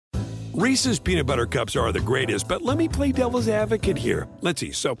Reese's peanut butter cups are the greatest, but let me play devil's advocate here. Let's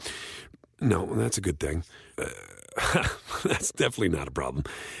see. So, no, that's a good thing. That's definitely not a problem.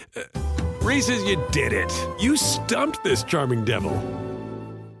 Reese's, you did it. You stumped this charming devil.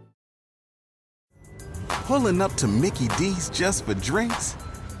 Pulling up to Mickey D's just for drinks?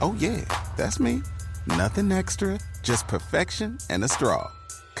 Oh, yeah, that's me. Nothing extra, just perfection and a straw.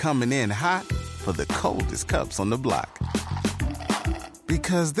 Coming in hot for the coldest cups on the block.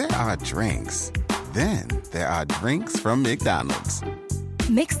 Because there are drinks. Then there are drinks from McDonald's.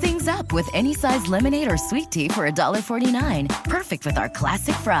 Mix things up with any size lemonade or sweet tea for $1.49. Perfect with our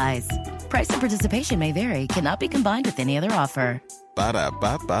classic fries. Price and participation may vary. Cannot be combined with any other offer.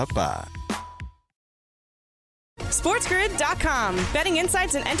 Ba-da-ba-ba-ba. SportsGrid.com. Betting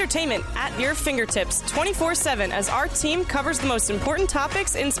insights and entertainment at your fingertips 24/7 as our team covers the most important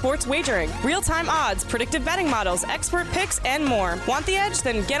topics in sports wagering. Real-time odds, predictive betting models, expert picks, and more. Want the edge?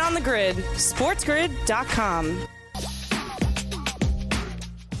 Then get on the grid. SportsGrid.com.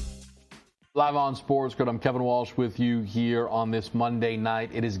 Live on Sports Grid, I'm Kevin Walsh with you here on this Monday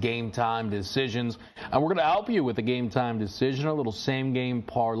night. It is Game Time Decisions, and we're going to help you with the Game Time Decision, a little same-game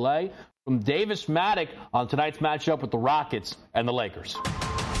parlay from Davis Maddock on tonight's matchup with the Rockets and the Lakers.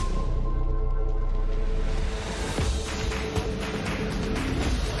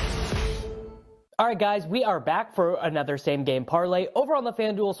 All right, guys, we are back for another same-game parlay over on the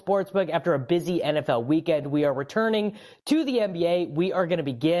FanDuel Sportsbook. After a busy NFL weekend, we are returning to the NBA. We are going to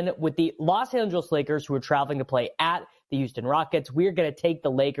begin with the Los Angeles Lakers, who are traveling to play at the Houston Rockets. We're going to take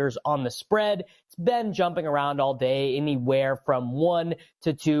the Lakers on the spread. It's been jumping around all day, anywhere from 1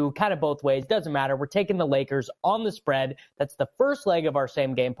 to 2, kind of both ways. Doesn't matter. We're taking the Lakers on the spread. That's the first leg of our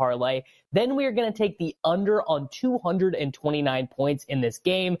same-game parlay. Then we are going to take the under on 229 points in this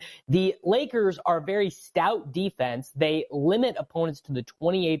game. The Lakers are a very stout defense. They limit opponents to the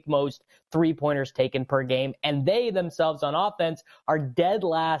 28th most three-pointers taken per game, and they themselves on offense are dead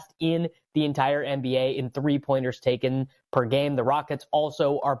last in the entire NBA in three-pointers taken per game. The Rockets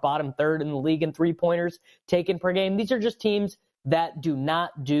also are bottom third in the league in three-pointers taken per game. These are just teams that do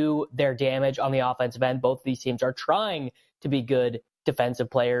not do their damage on the offensive end. Both of these teams are trying to be good defensive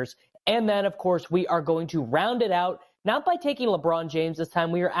players. And then, of course, we are going to round it out, not by taking LeBron James this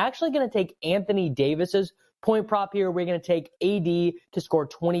time. We are actually going to take Anthony Davis's point prop here. We're going to take AD to score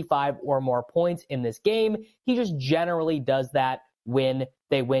 25 or more points in this game. He just generally does that when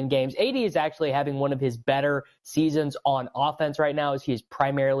they win games. AD is actually having one of his better seasons on offense right now as he is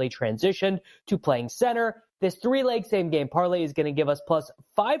primarily transitioned to playing center. This three-leg same-game parlay is going to give us plus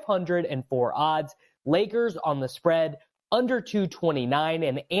 504 odds. Lakers on the spread, under 229,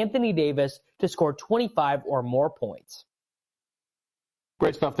 and Anthony Davis to score 25 or more points.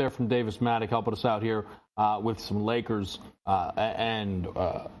 Great stuff there from Davis Maddock helping us out here with some Lakers and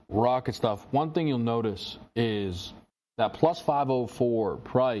Rocket stuff. One thing you'll notice is that plus 504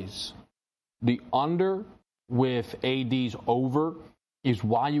 price, the under with AD's over is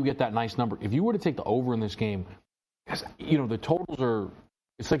why you get that nice number. If you were to take the over in this game, you know, the totals are,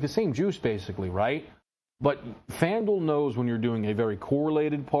 it's like the same juice basically, right? But FanDuel knows when you're doing a very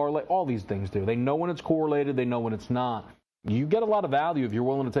correlated parlay. All these things do. They know when it's correlated. They know when it's not. You get a lot of value if you're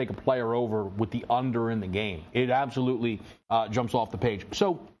willing to take a player over with the under in the game. It absolutely jumps off the page.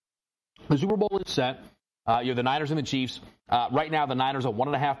 So the Super Bowl is set. You have the Niners and the Chiefs. Right now, the Niners are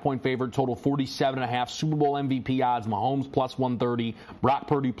 1.5-point favorite, total 47.5. Super Bowl MVP odds, Mahomes plus 130, Brock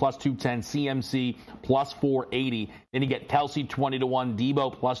Purdy plus 210, CMC plus 480. Then you get Kelsey 20-1,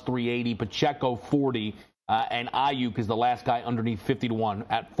 Debo plus 380, Pacheco 40, and Ayuk is the last guy underneath 50-1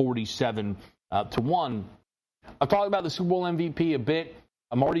 at 47-1. I'll talk about the Super Bowl MVP a bit.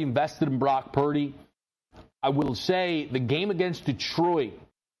 I'm already invested in Brock Purdy. I will say the game against Detroit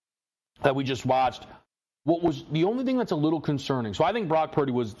that we just watched, what was the only thing that's a little concerning? So I think Brock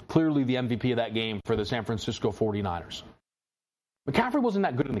Purdy was clearly the MVP of that game for the San Francisco 49ers. McCaffrey wasn't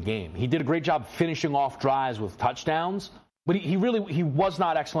that good in the game. He did a great job finishing off drives with touchdowns, but he was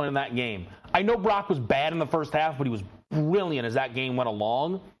not excellent in that game. I know Brock was bad in the first half, but he was brilliant as that game went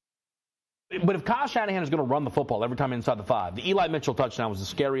along. But if Kyle Shanahan is going to run the football every time inside the 5, the Eli Mitchell touchdown was the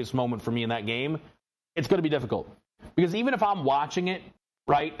scariest moment for me in that game. It's going to be difficult. Because even if I'm watching it,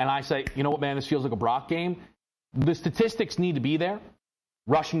 right, and I say, you know what, man, this feels like a Brock game, the statistics need to be there.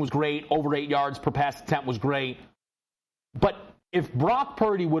 Rushing was great. Over 8 yards per pass attempt was great. But if Brock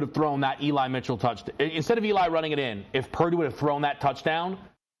Purdy would have thrown that Eli Mitchell touchdown, instead of Eli running it in, if Purdy would have thrown that touchdown,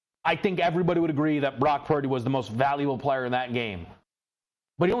 I think everybody would agree that Brock Purdy was the most valuable player in that game.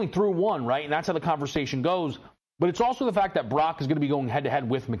 But he only threw one, right? And that's how the conversation goes. But it's also the fact that Brock is going to be going head-to-head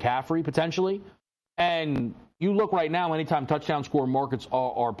with McCaffrey, potentially. And you look right now, anytime touchdown score markets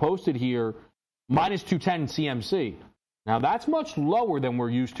are posted here, minus 210 CMC. Now, that's much lower than we're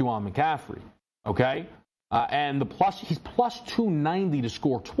used to on McCaffrey, okay? And he's plus 290 to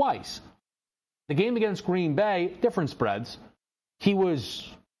score twice. The game against Green Bay, different spreads. He was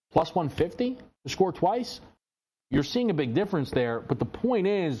plus 150 to score twice. You're seeing a big difference there, but the point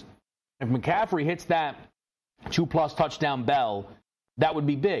is, if McCaffrey hits that 2+ touchdown bell, that would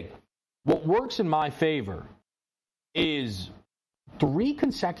be big. What works in my favor is 3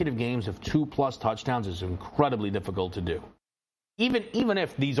 consecutive games of 2+ touchdowns is incredibly difficult to do. Even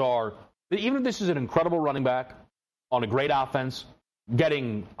if this is an incredible running back on a great offense,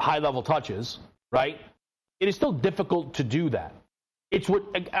 getting high-level touches, right? It is still difficult to do that.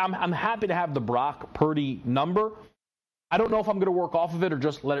 I'm happy to have the Brock Purdy number. I don't know if I'm going to work off of it or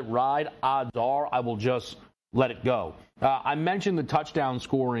just let it ride. Odds are I will just let it go. I mentioned the touchdown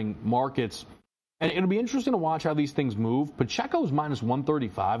scoring markets, and it'll be interesting to watch how these things move. Pacheco's minus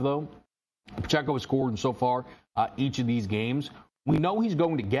 135, though. Pacheco has scored in so far each of these games. We know he's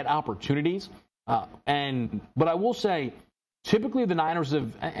going to get opportunities, but I will say, typically the Niners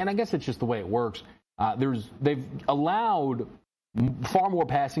have, and I guess it's just the way it works, they've allowed far more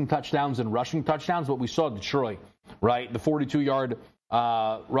passing touchdowns than rushing touchdowns. What we saw at Detroit, right? The 42-yard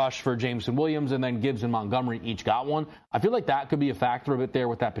rush for Jameson Williams, and then Gibbs and Montgomery each got one. I feel like that could be a factor of it there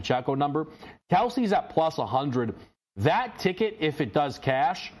with that Pacheco number. Kelsey's at plus 100. That ticket, if it does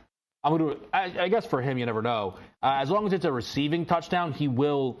cash, I guess for him, you never know. As long as it's a receiving touchdown, he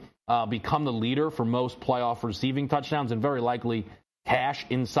will become the leader for most playoff receiving touchdowns and very likely cash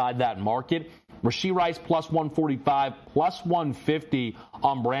inside that market. Rashee Rice plus 145, plus 150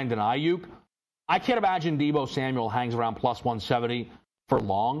 on Brandon Ayuk. I can't imagine Deebo Samuel hangs around plus 170 for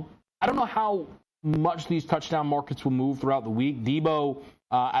long. I don't know how much these touchdown markets will move throughout the week. Deebo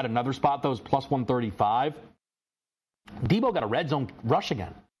at another spot, though, is plus 135. Deebo got a red zone rush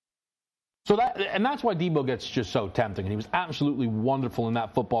again. That's why Deebo gets just so tempting. And he was absolutely wonderful in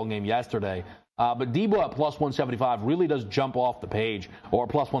that football game yesterday. But Deebo at plus 175 really does jump off the page, or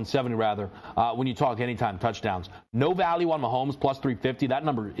plus 170 rather, when you talk anytime touchdowns. No value on Mahomes, plus 350. That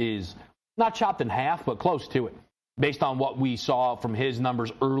number is not chopped in half, but close to it, based on what we saw from his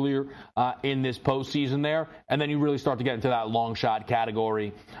numbers earlier in this postseason there. And then you really start to get into that long shot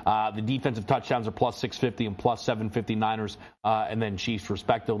category. The defensive touchdowns are plus 650 and plus 750 Niners, and then Chiefs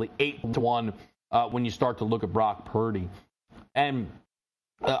respectively, 8-1 when you start to look at Brock Purdy. And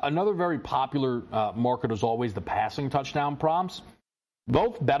another very popular market is always the passing touchdown prompts.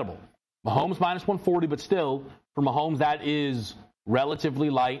 Both bettable. Mahomes minus 140, but still, for Mahomes, that is relatively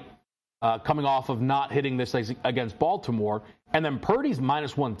light, coming off of not hitting this against Baltimore. And then Purdy's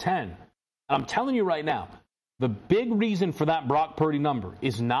minus 110. And I'm telling you right now, the big reason for that Brock Purdy number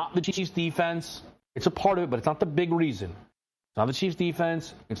is not the Chiefs' defense. It's a part of it, but it's not the big reason. It's not the Chiefs'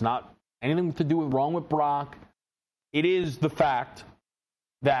 defense. It's not anything to do with wrong with Brock. It is the fact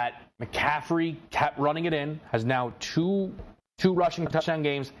that McCaffrey kept running it in, has now two rushing touchdown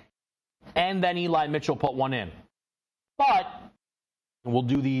games, and then Eli Mitchell put one in. But we'll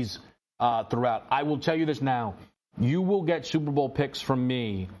do these throughout. I will tell you this now. You will get Super Bowl picks from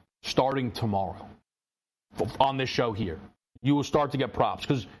me starting tomorrow on this show here. You will start to get props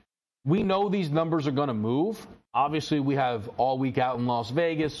because we know these numbers are going to move. Obviously, we have all week out in Las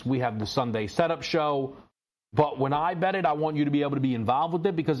Vegas. We have the Sunday setup show. But when I bet it, I want you to be able to be involved with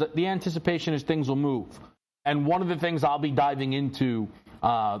it because the anticipation is things will move. And one of the things I'll be diving into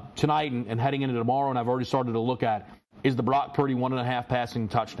tonight and heading into tomorrow, and I've already started to look at, is the Brock Purdy 1.5 passing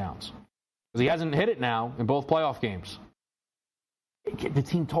touchdowns. Because he hasn't hit it now in both playoff games. The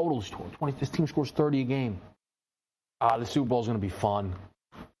team totals 20. This team scores 30 a game. The Super Bowl is going to be fun.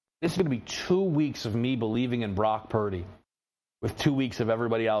 This is going to be 2 weeks of me believing in Brock Purdy with 2 weeks of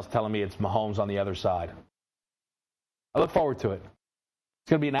everybody else telling me it's Mahomes on the other side. I look forward to it. It's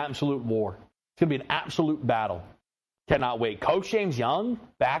going to be an absolute war. It's going to be an absolute battle. Cannot wait. Coach James Young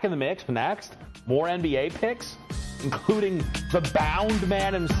back in the mix next. More NBA picks, including the bound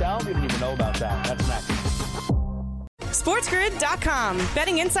man himself. You didn't even know about that. That's next. SportsGrid.com.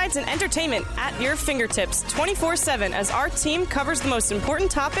 Betting insights and entertainment at your fingertips 24/7 as our team covers the most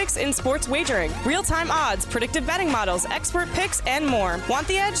important topics in sports wagering. Real-time odds, predictive betting models, expert picks, and more. Want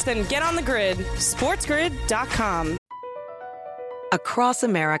the edge? Then get on the grid. SportsGrid.com. Across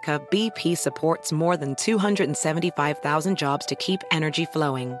America, BP supports more than 275,000 jobs to keep energy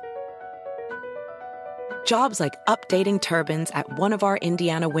flowing. Jobs like updating turbines at one of our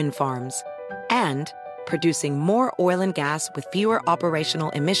Indiana wind farms and producing more oil and gas with fewer operational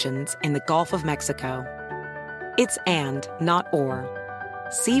emissions in the Gulf of Mexico. It's and, not or.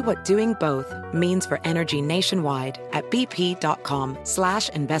 See what doing both means for energy nationwide at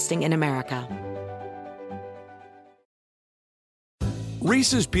bp.com/investing in America.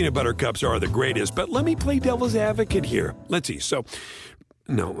 Reese's peanut butter cups are the greatest, but let me play devil's advocate here. Let's see. So,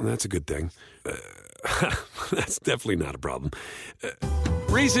 no, that's a good thing. That's definitely not a problem.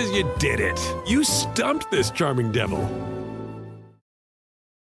 Reese's, you did it. You stumped this charming devil.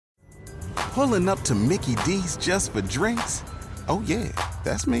 Pulling up to Mickey D's just for drinks? Oh yeah,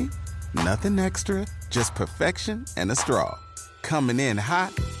 that's me. Nothing extra, just perfection and a straw. Coming in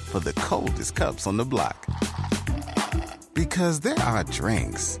hot for the coldest cups on the block. Because there are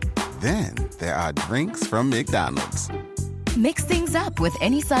drinks. Then there are drinks from McDonald's. Mix things up with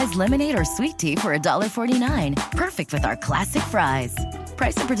any size lemonade or sweet tea for $1.49. Perfect with our classic fries.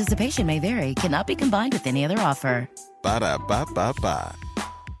 Price and participation may vary. Cannot be combined with any other offer. Ba-da-ba-ba-ba.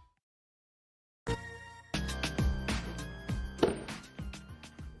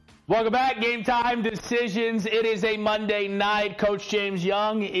 Welcome back. Game Time Decisions. It is a Monday night. Coach James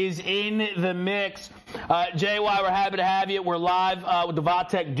Young is in the mix. JY, we're happy to have you. We're live with the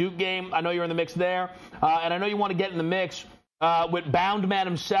Vatek Duke game. I know you're in the mix there. And I know you want to get in the mix with Bound Man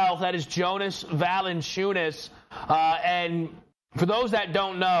himself. That is Jonas Valanciunas. And for those that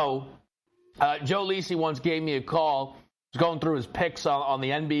don't know, Joe Lisi once gave me a call. He was going through his picks on the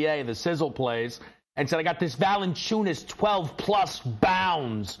NBA, the sizzle plays, and said, I got this Valanciunas 12-plus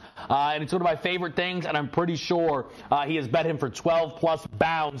bounds. And it's one of my favorite things, and I'm pretty sure he has bet him for 12-plus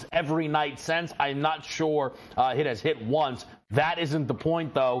bounds every night since. I'm not sure it has hit once. That isn't the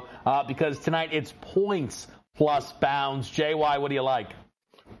point, though, because tonight it's points plus bounds. JY, what do you like?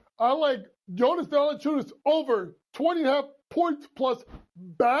 I like Jonas Valanciunas over 20.5 points plus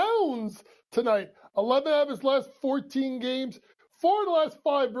bounds tonight. 11 out of his last 14 games. 4 of the last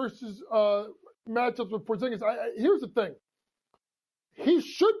 5 versus matchups with Porzingis. Here's the thing. He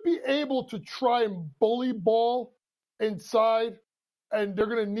should be able to try and bully ball inside, and they're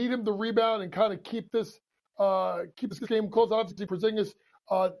going to need him to rebound and kind of keep this game close. Obviously, Porzingis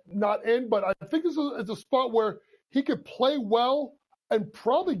not in, but I think this is a spot where he could play well and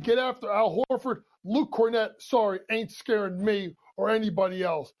probably get after Al Horford. Luke Cornett, sorry, ain't scaring me or anybody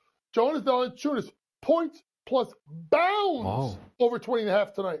else. Jonas Valanciunas, points plus bounds over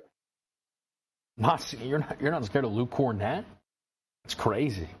 20.5 tonight. You're not scared of Luke Cornett? That's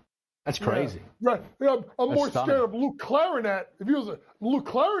crazy. That's crazy. Yeah, right. Yeah, I'm That's more stunning. scared of Luke Clarinet. If he was a Luke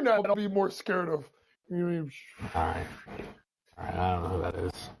Clarinet, I'd be more scared of. All right. I don't know who that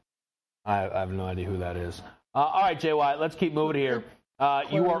is. I have no idea who that is. All right, JY, let's keep moving here.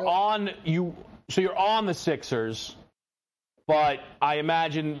 You're on the Sixers, but I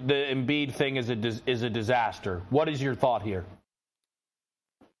imagine the Embiid thing is a disaster. What is your thought here?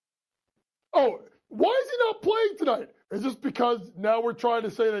 Oh, why is he not playing tonight? Is this because now we're trying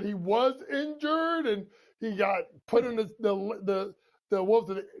to say that he was injured and he got put in the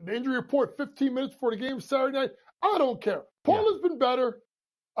injury report 15 minutes before the game Saturday night? I don't care. Portland's been better.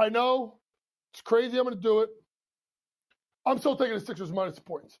 I know. It's crazy. I'm going to do it. I'm still taking the Sixers minus the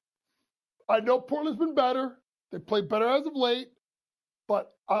points. I know Portland's been better. They played better as of late.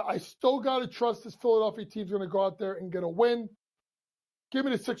 But I still got to trust this Philadelphia team's going to go out there and get a win. Give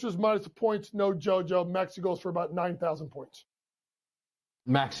me the Sixers minus the points. No JoJo. Maxey goes for about 9,000 points.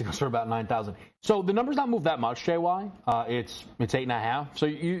 Maxey goes for about 9,000. So the number's not moved that much, JY. It's 8.5. So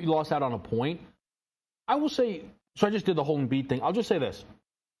you lost out on a point. I will say, so I just did the whole Embiid thing. I'll just say this.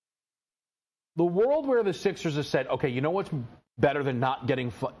 The world where the Sixers have said, okay, you know what's better than not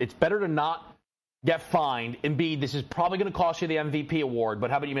getting it's better to not get fined. Embiid, this is probably going to cost you the MVP award,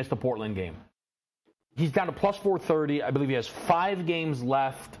 but how about you miss the Portland game? He's down to plus 430. I believe he has 5 games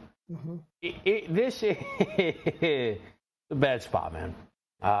left. Mm-hmm. This is a bad spot, man.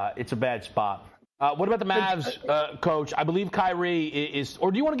 It's a bad spot. What about the Mavs, Coach? I believe Kyrie is, or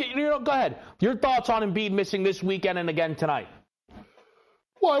do you want to get, go ahead. Your thoughts on Embiid missing this weekend and again tonight?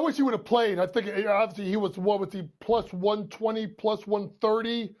 Well, I wish he would have played. I think obviously he was, plus 120, plus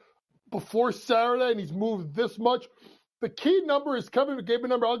 130 before Saturday, and he's moved this much. The key number is, Kevin gave me a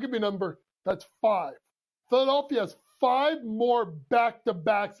number. I'll give you a number. That's 5. Philadelphia has 5 more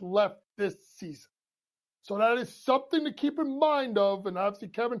back-to-backs left this season. So that is something to keep in mind of. And obviously,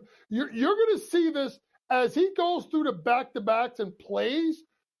 Kevin, you're going to see this as he goes through the back-to-backs and plays.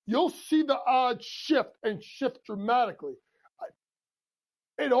 You'll see the odds shift and shift dramatically.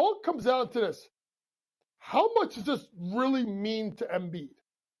 It all comes down to this. How much does this really mean to Embiid,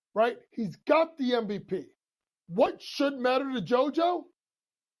 right? He's got the MVP. What should matter to JoJo?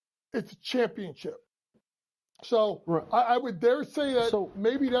 It's a championship. So I would dare say that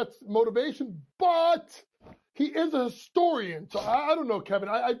maybe that's motivation, but he is a historian. So I don't know, Kevin.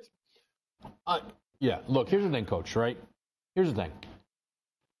 Yeah, look, here's the thing, Coach, right? Here's the thing.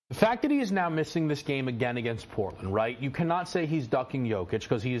 The fact that he is now missing this game again against Portland, right? You cannot say he's ducking Jokic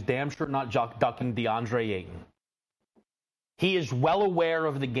because he is damn sure not ducking DeAndre Ayton. He is well aware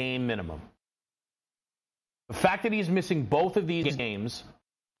of the game minimum. The fact that he's missing both of these games,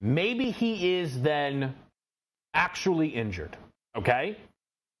 maybe he is then actually injured, okay?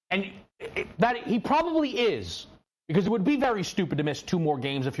 And that he probably is, because it would be very stupid to miss 2 more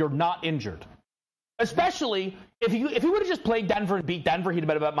games if you're not injured. Especially if he would have just played Denver and beat Denver, he'd have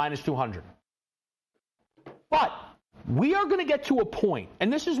been about minus 200. But we are going to get to a point,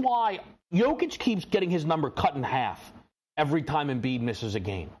 and this is why Jokic keeps getting his number cut in half every time Embiid misses a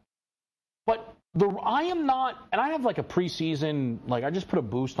game. But I am not, and I have like a preseason, like I just put a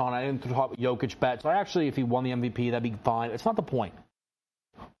boost on. I didn't talk Jokic bet. So actually, if he won the MVP, that'd be fine. It's not the point.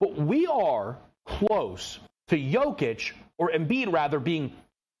 But we are close to Jokic, or Embiid rather, being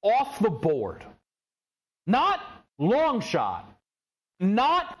off the board. Not long shot.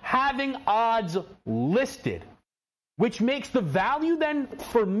 Not having odds listed. Which makes the value then,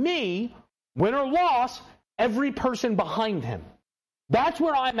 for me, win or loss, every person behind him. That's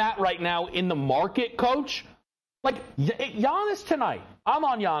where I'm at right now in the market, Coach. Like, Giannis tonight. I'm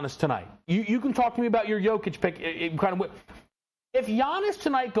on Giannis tonight. You can talk to me about your Jokic pick. If Giannis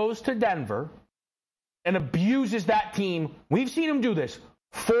tonight goes to Denver and abuses that team, we've seen him do this,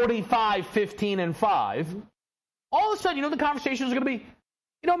 45, 15, and 5, all of a sudden, you know the conversation is going to be,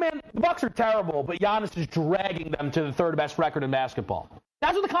 you know, man, the Bucks are terrible, but Giannis is dragging them to the 3rd best record in basketball.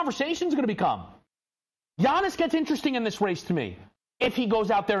 That's what the conversation is going to become. Giannis gets interesting in this race to me if he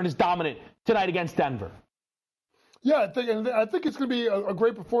goes out there and is dominant tonight against Denver. Yeah, I think it's going to be a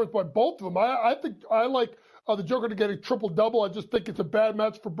great performance by both of them. I think I like the Joker to get a triple-double. I just think it's a bad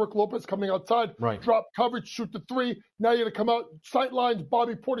match for Brook Lopez coming outside. Right. Drop coverage, shoot the 3. Now you're going to come out, sight lines,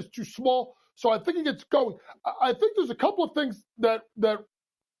 Bobby Portis too small. So I think he gets going. I think there's a couple of things that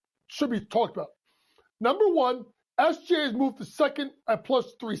should be talked about. Number one, SGA has moved to second at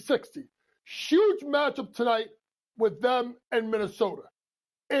plus 360. Huge matchup tonight with them and Minnesota.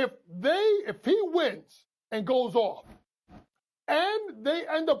 If he wins and goes off, and they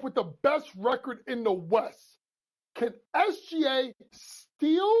end up with the best record in the West, can SGA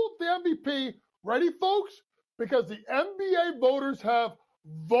steal the MVP? Ready, folks? Because the NBA voters have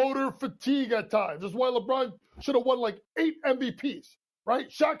voter fatigue at times. That's why LeBron should have won like 8 MVPs, right?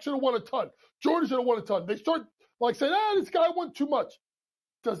 Shaq should have won a ton. Jordan should have won a ton. They start like saying, this guy won too much.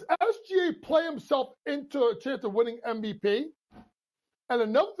 Does SGA play himself into a chance of winning MVP? And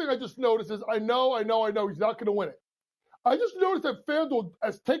another thing I just noticed is, I know he's not going to win it. I just noticed that FanDuel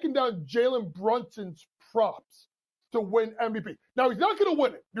has taken down Jalen Brunson's props to win MVP. Now, he's not going to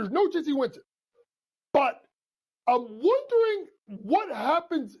win it. There's no chance he wins it. But I'm wondering what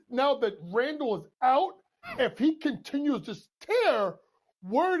happens now that Randall is out. If he continues this tear,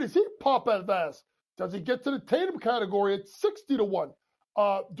 where does he pop out of the ass? Does he get to the Tatum category at 60-1?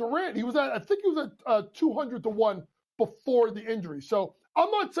 Durant, I think he was at 200-1 before the injury. So I'm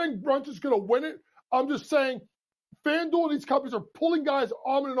not saying Brunson's going to win it. I'm just saying FanDuel and these companies are pulling guys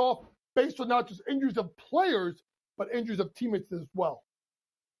on and off based on not just injuries of players, but injuries of teammates as well.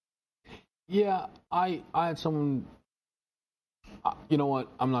 Yeah, I had someone. You know what?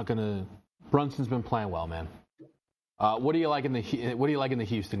 I'm not gonna. Brunson's been playing well, man. What do you like in the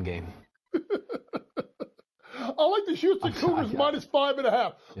Houston game? I like the Houston Cougars minus 5.5.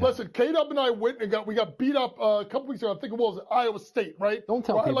 Yeah. Listen, K-Dub and I went and we got beat up a couple weeks ago. I think it was Iowa State, right? Don't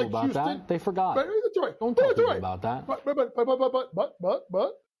tell people about Houston. That. They forgot. But, that's right. Don't tell people about that.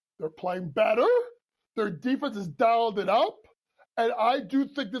 But they're playing better. Their defense has dialed it up, and I do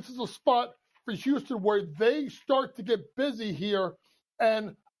think this is a spot for Houston where they start to get busy here.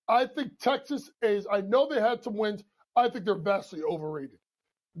 And I think Texas is. I know they had some wins. I think they're vastly overrated.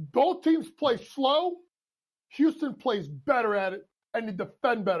 Both teams play slow. Houston plays better at it, and they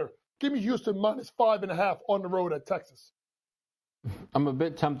defend better. Give me Houston minus 5.5 on the road at Texas. I'm a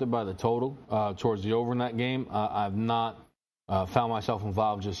bit tempted by the total towards the over in that game. I've not found myself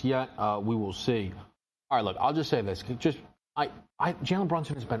involved just yet. We will see. All right, look, I'll just say this. Jalen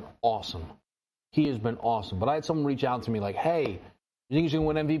Brunson has been awesome. He has been awesome. But I had someone reach out to me like, hey, you think he's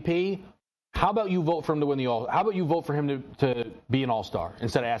going to win MVP? How about you vote for him to win the All? How about you vote for him to be an All-Star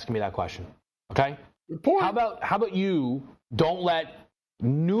instead of asking me that question? Okay? How about you don't let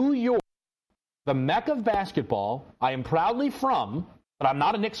New York, the Mecca of basketball, I am proudly from, but I'm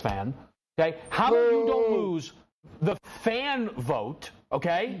not a Knicks fan, okay? How about you don't lose the fan vote,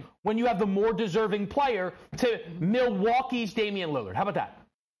 okay, when you have the more deserving player to Milwaukee's Damian Lillard? How about that?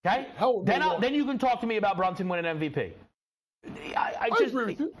 Okay? Then you can talk to me about Brunson winning MVP. I agree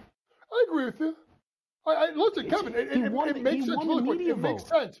with you. Listen, Kevin, it makes sense. It makes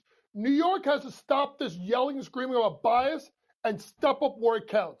sense. New York has to stop this yelling and screaming about bias and step up where it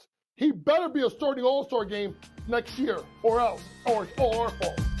counts. He better be a starting All-Star game next year, or else, or it's all our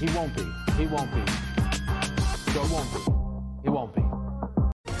fault. He won't be. So he won't be.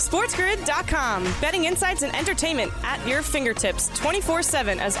 SportsGrid.com. Betting insights and entertainment at your fingertips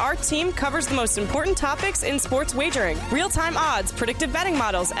 24/7 as our team covers the most important topics in sports wagering. Real-time odds, predictive betting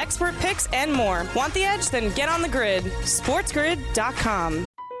models, expert picks, and more. Want the edge? Then get on the grid. SportsGrid.com.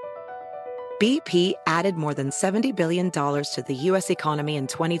 BP added more than $70 billion to the U.S. economy in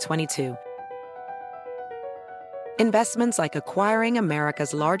 2022. Investments like acquiring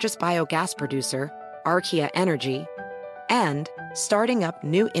America's largest biogas producer, Archaea Energy, and starting up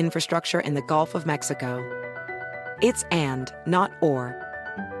new infrastructure in the Gulf of Mexico. It's and, not or.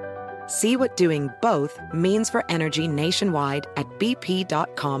 See what doing both means for energy nationwide at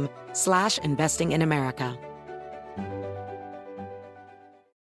bp.com/investing in America.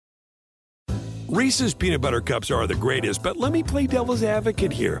 Reese's peanut butter cups are the greatest, but let me play devil's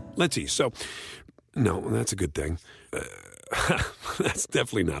advocate here. Let's see. So, no, that's a good thing. That's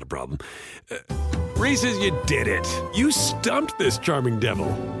definitely not a problem. Reese's, you did it. You stumped this charming devil.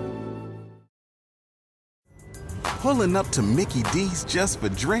 Pulling up to Mickey D's just for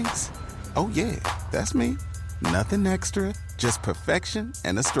drinks? Oh, yeah, that's me. Nothing extra, just perfection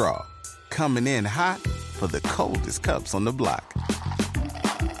and a straw. Coming in hot for the coldest cups on the block.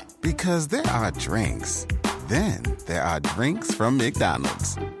 Because there are drinks. Then there are drinks from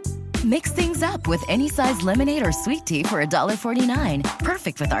McDonald's. Mix things up with any size lemonade or sweet tea for $1.49.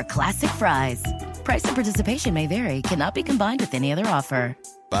 Perfect with our classic fries. Price and participation may vary. Cannot be combined with any other offer.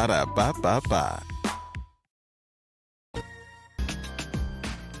 Ba-da-ba-ba-ba.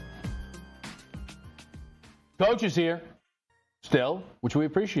 Coach is here, still, which we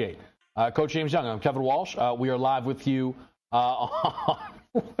appreciate. Coach James Young, I'm Kevin Walsh. We are live with you on...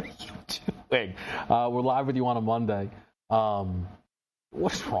 What are you doing? We're live with you on a Monday.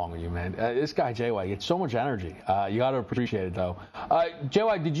 What's wrong with you, man? This guy, JY, gets so much energy. You got to appreciate it, though.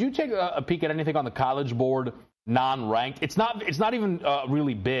 JY, did you take a peek at anything on the College Board non-ranked? It's not even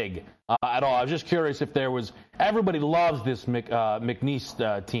really big at all. I was just curious if there was... Everybody loves this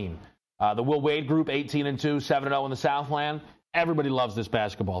McNeese team. The Will Wade group, 18-2, 7-0 in the Southland. Everybody loves this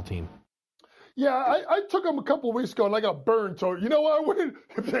basketball team. Yeah, I took him a couple of weeks ago and I got burned. So, you know what?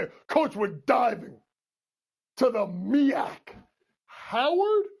 Coach went diving to the MEAC.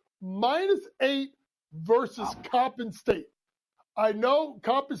 Howard -8 versus Coppin State. I know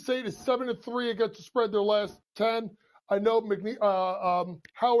Coppin State is 7-3 against the spread their last 10. I know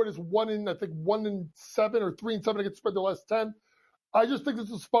Howard is 1-7 or 3-7 against the spread their last 10. I just think this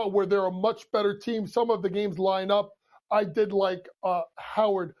is a spot where they're a much better team. Some of the games line up. I did like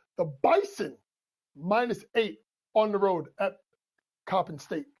Howard. The Bison -8 on the road at Coppin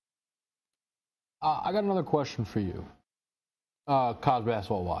State. I got another question for you, college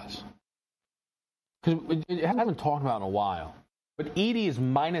basketball-wise. Because it hasn't been talked about in a while. But Edey is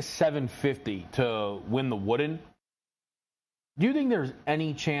 -750 to win the Wooden. Do you think there's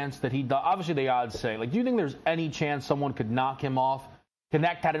any chance that he does? Obviously, the odds say. Do you think there's any chance someone could knock him off?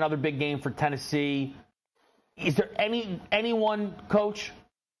 Connect had another big game for Tennessee. Is there anyone, Coach?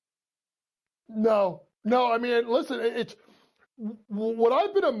 No. I mean, listen, it's what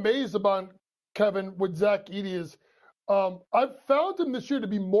I've been amazed about, Kevin, with Zach Edey is I've found him this year to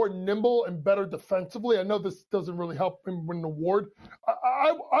be more nimble and better defensively. I know this doesn't really help him win an award.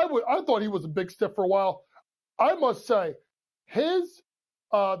 I thought he was a big stiff for a while. I must say,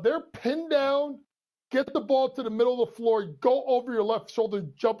 their pin down, get the ball to the middle of the floor, go over your left shoulder,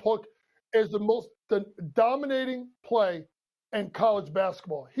 jump hook is the dominating play in college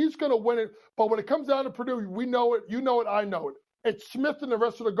basketball. He's going to win it. But when it comes down to Purdue, we know it, you know it, I know it. It's Smith and the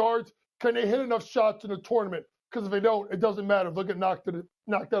rest of the guards. Can they hit enough shots in the tournament? Because if they don't, it doesn't matter. They'll get knocked out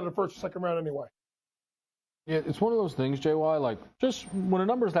of the first or second round anyway. Yeah, it's one of those things, JY, just when a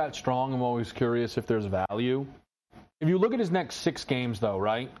number's that strong, I'm always curious if there's value. If you look at his next 6 games, though,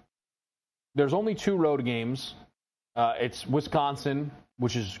 right, there's only 2 road games. It's Wisconsin,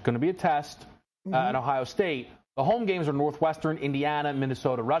 which is going to be a test, and Ohio State. The home games are Northwestern, Indiana,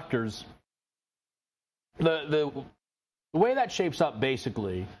 Minnesota, Rutgers. The way that shapes up,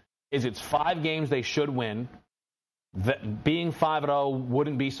 basically, is it's 5 games they should win. Being 5-0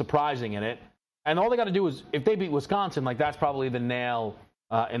 wouldn't be surprising in it. And all they got to do is, if they beat Wisconsin, that's probably the nail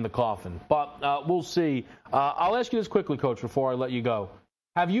in the coffin. But we'll see. I'll ask you this quickly, Coach, before I let you go.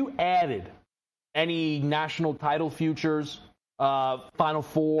 Have you added any national title futures Final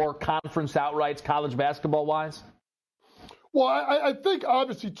Four, conference outrights, college basketball-wise? Well, I think,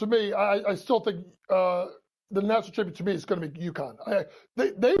 obviously, to me, I still think the national champion to me is going to be UConn.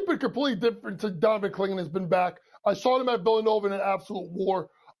 They've been completely different since Donovan Clingan has been back. I saw them at Villanova in an absolute war.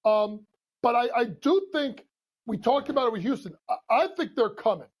 But I do think, we talked about it with Houston, I think they're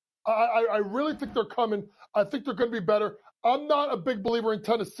coming. I really think they're coming. I think they're going to be better. I'm not a big believer in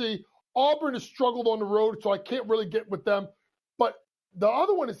Tennessee. Auburn has struggled on the road, so I can't really get with them. But the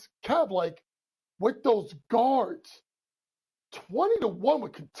other one is Kev, like, with those guards, 20-1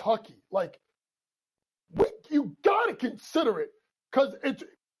 with Kentucky. Like, you got to consider it, because it's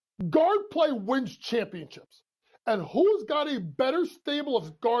guard play wins championships. And who's got a better stable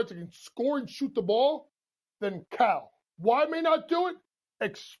of guards that can score and shoot the ball than Cal? Why may not do it?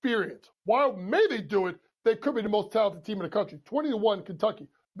 Experience. Why may they do it? They could be the most talented team in the country. 20-1 Kentucky.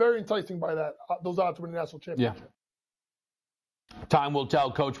 Very enticing by that. Those odds to win the national championship. Yeah. Time will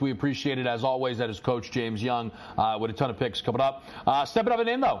tell, Coach. We appreciate it, as always. That is Coach James Young with a ton of picks coming up. Stepping up and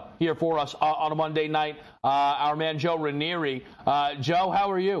in, though, here for us on a Monday night, our man Joe Ranieri. Joe,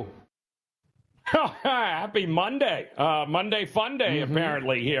 how are you? Happy Monday. Monday fun day,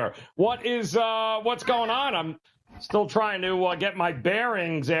 apparently, here. What's going on? I'm still trying to get my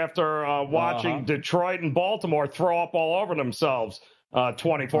bearings after watching Detroit and Baltimore throw up all over themselves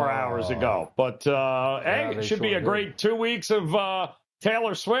 24 hours ago. But, hey, it should be a great 2 weeks of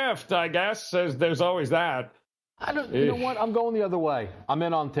Taylor Swift, I guess. There's always that. You know what? I'm going the other way. I'm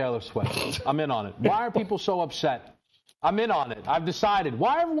in on Taylor Swift. I'm in on it. Why are people so upset? I'm in on it. I've decided.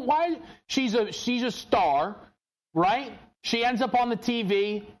 Why she's a star, right? She ends up on the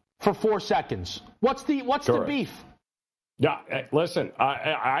TV for 4 seconds. What's the beef? Yeah, listen,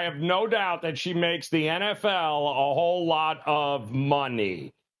 I have no doubt that she makes the NFL a whole lot of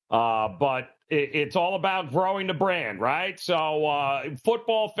money. But it's all about growing the brand, right? So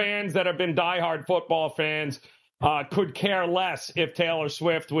football fans that have been diehard football fans could care less if Taylor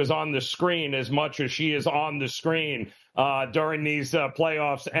Swift was on the screen as much as she is on the screen during these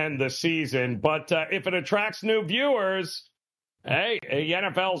playoffs and the season. But if it attracts new viewers, hey, the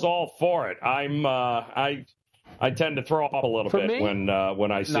NFL's all for it. I tend to throw up a little bit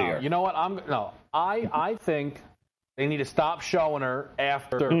when I see her. You know what? I think they need to stop showing her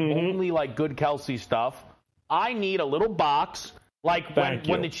after only like good Kelsey stuff. I need a little box like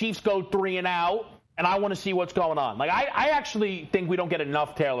when the Chiefs go 3 and out. And I want to see what's going on. Like, I actually think we don't get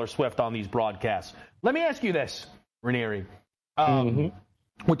enough Taylor Swift on these broadcasts. Let me ask you this, Ranieri,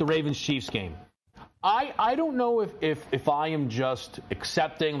 with the Ravens-Chiefs game. I don't know if I am just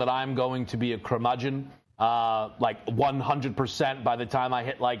accepting that I'm going to be a curmudgeon, like 100% by the time I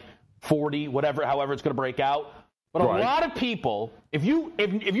hit like 40, however it's going to break out. But a lot of people, if you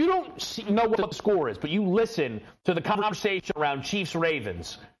don't know what the score is, but you listen to the conversation around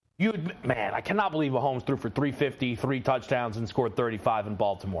Chiefs-Ravens, I cannot believe Mahomes threw for 350, 3 touchdowns, and scored 35 in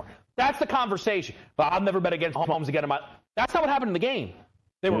Baltimore. That's the conversation. But I'll never bet against Mahomes again. That's not what happened in the game.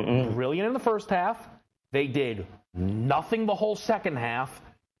 They were brilliant in the first half. They did nothing the whole second half.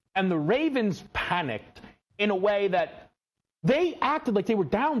 And the Ravens panicked in a way that they acted like they were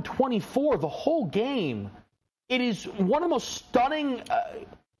down 24 the whole game. It is one of the most stunning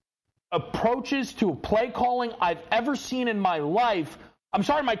approaches to play calling I've ever seen in my life. I'm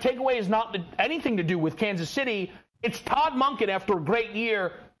sorry, my takeaway is not anything to do with Kansas City. It's Todd Monken, after a great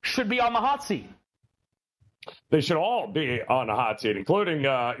year, should be on the hot seat. They should all be on the hot seat, including,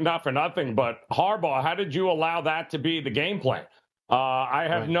 not for nothing, but Harbaugh. How did you allow that to be the game plan? I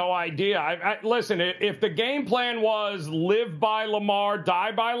have no idea. Listen, if the game plan was live by Lamar,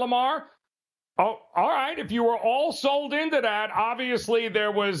 die by Lamar, oh, all right. If you were all sold into that, obviously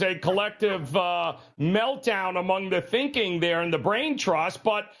there was a collective meltdown among the thinking there in the brain trust,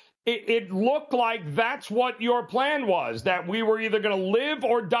 but it looked like that's what your plan was, that we were either going to live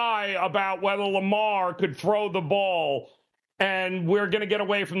or die about whether Lamar could throw the ball, and we're going to get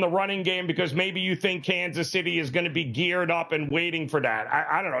away from the running game because maybe you think Kansas City is going to be geared up and waiting for that.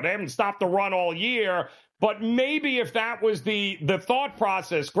 I don't know. They haven't stopped the run all year. But maybe if that was the thought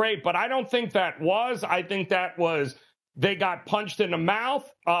process, great. But I don't think that was. I think that was they got punched in the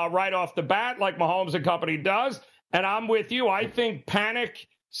mouth right off the bat, like Mahomes and company does. And I'm with you. I think panic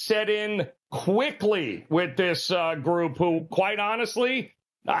set in quickly with this group who, quite honestly,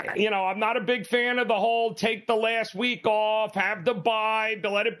 I'm not a big fan of the whole take the last week off, have the bye, to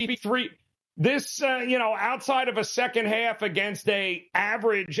let it be 3. This, outside of a second half against a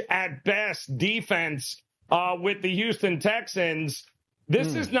average at best defense, with the Houston Texans,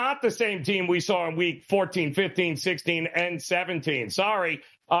 this is not the same team we saw in week 14, 15, 16, and 17. Sorry.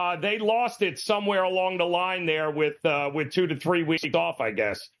 They lost it somewhere along the line there with 2 to 3 weeks off, I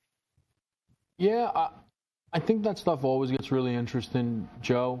guess. Yeah, I think that stuff always gets really interesting,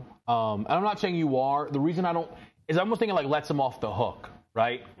 Joe. And I'm not saying you are. The reason I don't is I'm almost thinking like lets them off the hook,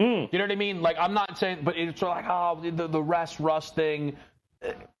 right? You know what I mean? Like I'm not saying, but it's sort of like the rest thing.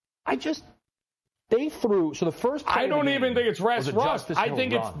 They threw so the first. I don't even think it's rust. I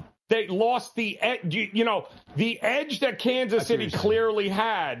think it's they lost the edge. The edge that Kansas City clearly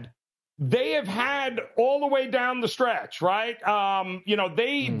had. They have had all the way down the stretch, right? I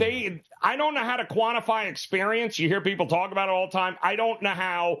don't know how to quantify experience. You hear people talk about it all the time. I don't know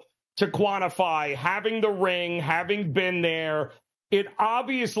how to quantify having the ring, having been there. It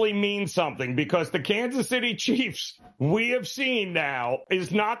obviously means something because the Kansas City Chiefs we have seen now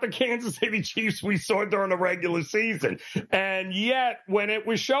is not the Kansas City Chiefs we saw during the regular season. And yet, when it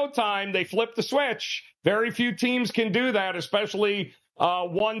was showtime, they flipped the switch. Very few teams can do that, especially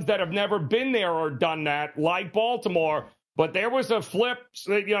ones that have never been there or done that, like Baltimore. But there was a flip.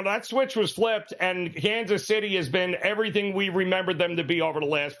 That switch was flipped, and Kansas City has been everything we remembered them to be over the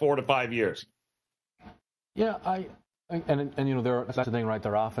last 4 to 5 years. Yeah, And that's the thing, right?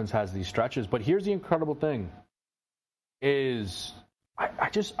 Their offense has these stretches. But here's the incredible thing is I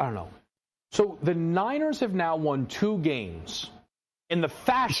don't know. So the Niners have now won 2 games in the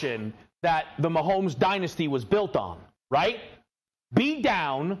fashion that the Mahomes dynasty was built on, right? Be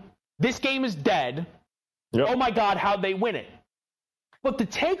down. This game is dead. Yep. Oh, my God, how'd they win it? But the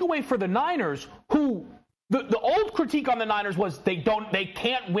takeaway for the Niners, who the old critique on the Niners was they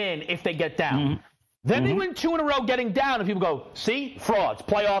can't win if they get down. Mm-hmm. Then they win 2 in a row getting down, and people go, see, frauds,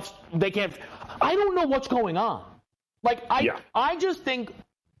 playoffs, they can't. I don't know what's going on. I just think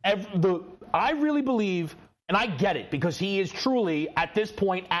I really believe, and I get it, because he is truly, at this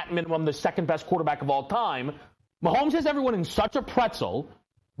point, at minimum, the second best quarterback of all time. Mahomes has everyone in such a pretzel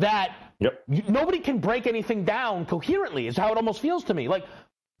that nobody can break anything down coherently, is how it almost feels to me. Like,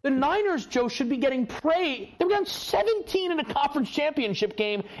 the Niners, Joe, should be getting praise. They were down 17 in a conference championship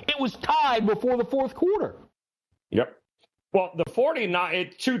game. It was tied before the fourth quarter. Yep. Well, the 49,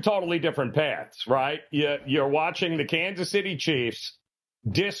 it's 2 totally different paths, right? You're watching the Kansas City Chiefs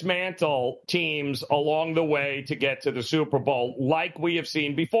dismantle teams along the way to get to the Super Bowl like we have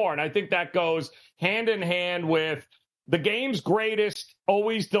seen before. And I think that goes hand in hand with the game's greatest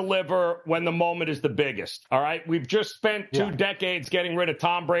always deliver when the moment is the biggest. All right. We've just spent 2 decades getting rid of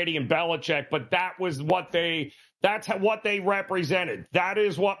Tom Brady and Belichick, but that's what they represented. That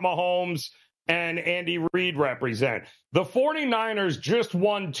is what Mahomes and Andy Reid represent. The 49ers just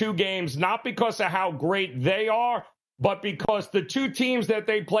won 2 games, not because of how great they are, but because the 2 teams that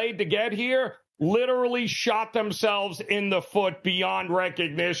they played to get here literally shot themselves in the foot beyond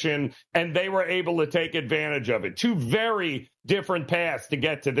recognition, and they were able to take advantage of it. 2 very different paths to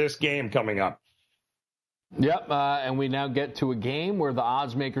get to this game coming up. Yep, and we now get to a game where the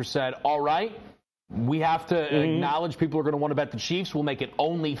odds maker said, all right, we have to acknowledge people are going to want to bet the Chiefs. We'll make it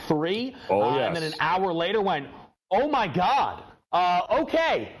only 3. Yes. And then an hour later went, oh, my God.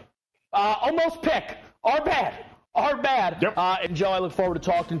 Okay. Almost pick. Our bad. Yep. And, Joe, I look forward to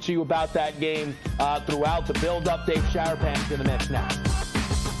talking to you about that game throughout the build-up. Dave Sharapan's in the mix now.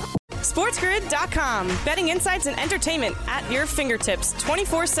 SportsGrid.com. Betting insights and entertainment at your fingertips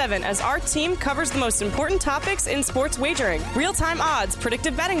 24/7 as our team covers the most important topics in sports wagering. Real-time odds,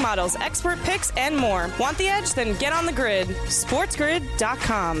 predictive betting models, expert picks, and more. Want the edge? Then get on the grid.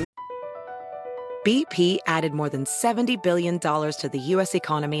 SportsGrid.com. BP added more than $70 billion to the U.S.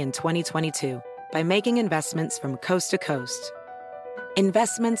 economy in 2022 by making investments from coast to coast.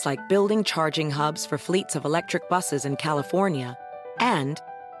 Investments like building charging hubs for fleets of electric buses in California and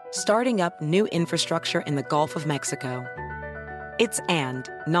starting up new infrastructure in the Gulf of Mexico. It's and,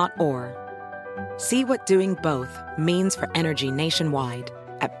 not or. See what doing both means for energy nationwide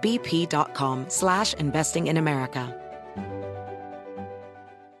at bp.com/investing in America.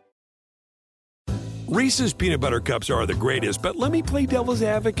 Reese's Peanut Butter Cups are the greatest, but let me play devil's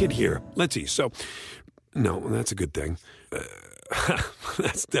advocate here. Let's see. So, no, that's a good thing.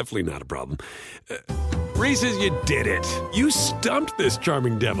 That's definitely not a problem. Reese's, you did it. You stumped this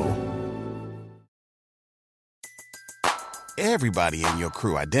charming devil. Everybody in your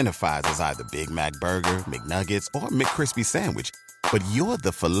crew identifies as either Big Mac Burger, McNuggets, or McCrispy Sandwich. But you're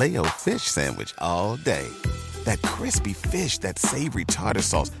the Filet-O-Fish Sandwich all day. That crispy fish, that savory tartar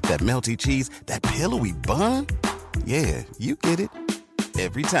sauce, that melty cheese, that pillowy bun. Yeah, you get it.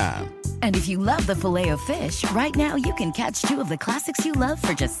 Every time. And if you love the Filet-O-Fish, right now you can catch 2 of the classics you love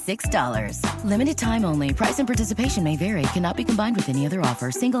for just $6. Limited time only. Price and participation may vary. Cannot be combined with any other offer.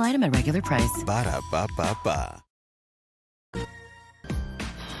 Single item at regular price. Ba-da-ba-ba-ba.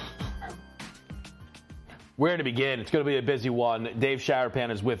 Where to begin? It's going to be a busy one. Dave Sharapan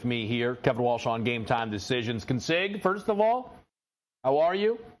is with me here. Kevin Walsh on Game Time Decisions. Consig, first of all, how are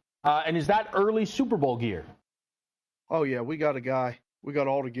you? And is that early Super Bowl gear? Oh, yeah, we got a guy. We got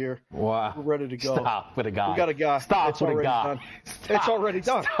all the gear. Wow. We're ready to go. Stop with a guy. We got a guy. Stop with a guy. It's already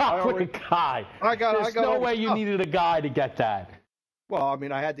done. Stop with a guy. There's no way you needed a guy to get that. Well, I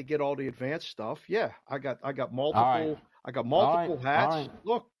mean, I had to get all the advanced stuff. Yeah, I got multiple. Right. I got multiple hats. Right.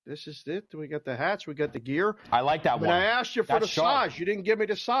 Look, this is it. We got the hats. We got the gear. I like that one. I asked you for That's the sharp. size. You didn't give me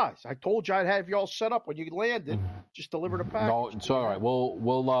the size. I told you I'd have you all set up when you landed. Just deliver the package. No, it's all right.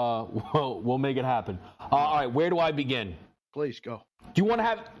 We'll make it happen. All right, where do I begin? Please go. Do you want to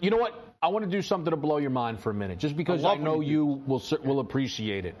have? You know what? I want to do something to blow your mind for a minute, just because I know you will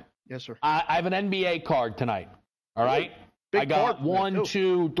appreciate it. Yes, sir. I have an NBA card tonight. All right. Big I got card, 1,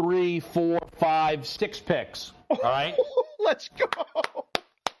 2, 3, 4, 5, 6 picks. All right. Let's go.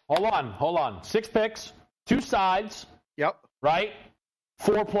 Hold on. 6 picks, 2 sides. Yep. Right.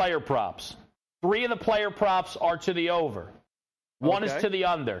 4 player props. 3 of the player props are to the over. 1 is to the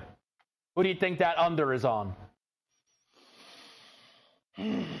under. Who do you think that under is on?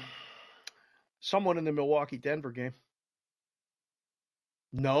 Someone in the Milwaukee-Denver game.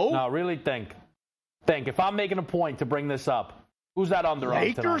 No, really think. If I'm making a point to bring this up, who's that under on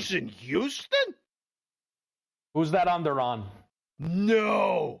tonight? Lakers in Houston? Who's that under on?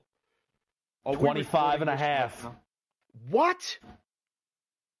 No. 25.5. What?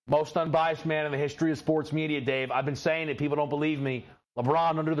 Most unbiased man in the history of sports media, Dave. I've been saying it. People don't believe me.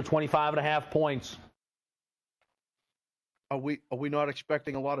 LeBron under the 25.5 points. Are we not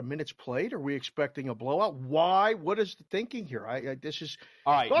expecting a lot of minutes played? Are we expecting a blowout? Why? What is the thinking here? This is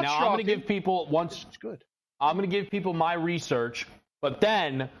all right. Now shocking. I'm going to give people It's good. I'm going to give people my research, but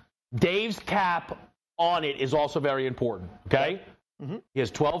then Dave's cap on it is also very important. Okay. Mm-hmm. He has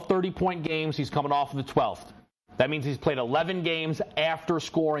 12 30-point games. He's coming off of the 12th. That means he's played 11 games after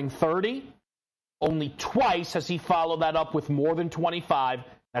scoring 30. Only twice has he followed that up with more than 25.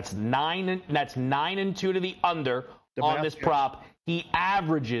 That's 9 and 2 to the under. On this prop, he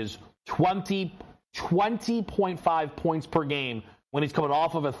averages 20.5 points per game when he's coming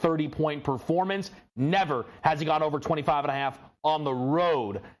off of a 30-point performance. Never has he gone over 25.5 on the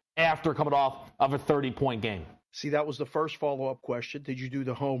road after coming off of a 30-point game. See, that was the first follow-up question. Did you do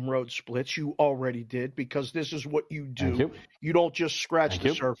the home-road splits? You already did, because this is what you do. You don't just scratch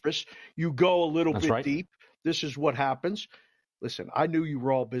the surface. You go a little bit deep. This is what happens. Listen, I knew you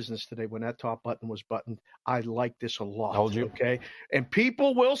were all business today when that top button was buttoned. I like this a lot. Told you. Okay? And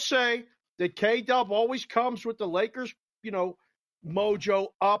people will say that K-Dub always comes with the Lakers, mojo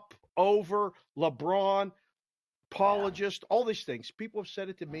up, over, LeBron, apologist, all these things. People have said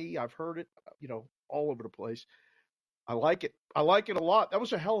it to me. I've heard it, all over the place. I like it. I like it a lot. That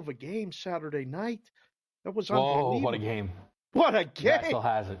was a hell of a game Saturday night. That was unbelievable. Oh, what a game. What a game. That still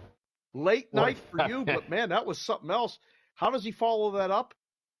has it. Late night for you, but, man, that was something else. How does he follow that up?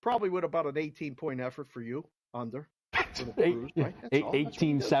 Probably with about an 18-point effort for you, under.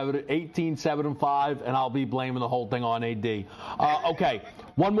 18-7-5, and I'll be blaming the whole thing on AD. Okay,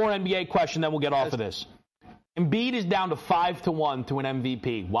 one more NBA question, then we'll get off of this. Embiid is down to 5-1 to an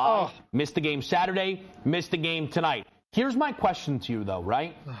MVP. Why? Missed the game Saturday, missed the game tonight. Here's my question to you, though,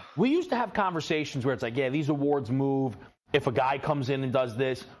 right? We used to have conversations where it's like, yeah, these awards move if a guy comes in and does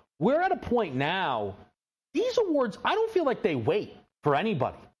this. We're at a point now, these awards, I don't feel like they wait for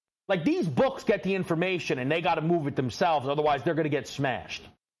anybody. Like, these books get the information, and they got to move it themselves. Otherwise, they're going to get smashed.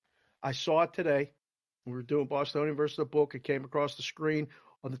 I saw it today. We were doing Bostonian versus the book. It came across the screen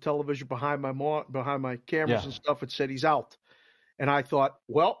on the television behind my cameras and stuff. It said he's out. And I thought,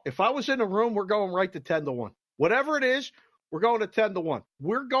 well, if I was in the room, we're going right to 10-1. Whatever it is, we're going to 10-1.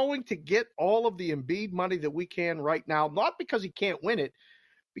 We're going to get all of the Embiid money that we can right now, not because he can't win it,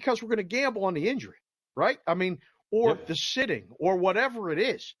 because we're going to gamble on the injury, right? I mean, or the sitting, or whatever it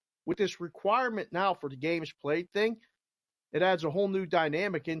is. With this requirement now for the games played thing, it adds a whole new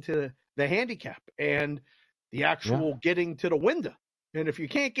dynamic into the handicap and the actual getting to the window. And if you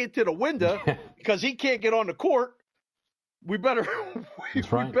can't get to the window because he can't get on the court, we better we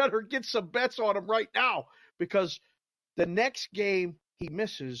better get some bets on him right now, because the next game he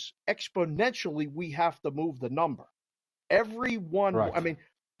misses, exponentially we have to move the number. Everyone, I mean,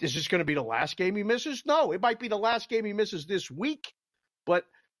 is this going to be the last game he misses? No, it might be the last game he misses this week, but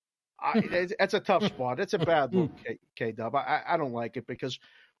that's a tough spot. It's a bad look, K-Dub. I don't like it, because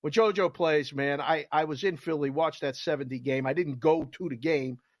when JoJo plays, man, I was in Philly, watched that 70 game. I didn't go to the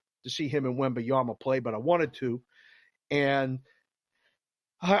game to see him and Wembanyama play, but I wanted to. And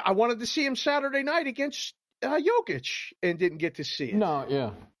I wanted to see him Saturday night against Jokic and didn't get to see it. No,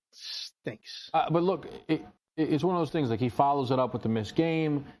 yeah. stinks. But look, it's one of those things, like he follows it up with the missed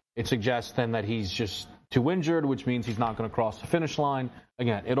game. It suggests then that he's just too injured, which means he's not going to cross the finish line.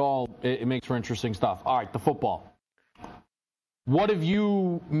 Again, it makes for interesting stuff. All right, the football. What have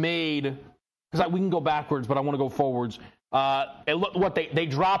you made? Because we can go backwards, but I want to go forwards. They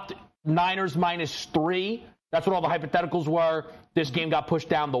dropped Niners -3. That's what all the hypotheticals were. This game got pushed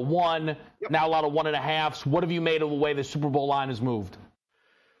down to 1. Yep. Now a lot of 1.5s. What have you made of the way the Super Bowl line has moved?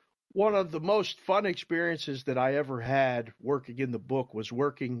 One of the most fun experiences that I ever had working in the book was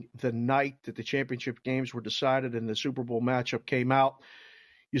working the night that the championship games were decided and the Super Bowl matchup came out.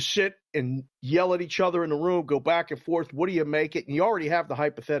 You sit and yell at each other in the room, go back and forth. What do you make it? And you already have the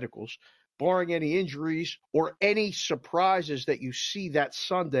hypotheticals. Barring any injuries or any surprises that you see that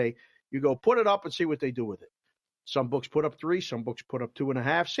Sunday, you go put it up and see what they do with it. Some books put up 3, some books put up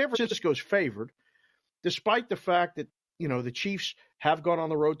 2.5. San Francisco's favored, despite the fact that, the Chiefs have gone on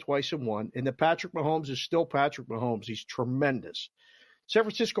the road twice and won, and that Patrick Mahomes is still Patrick Mahomes. He's tremendous. San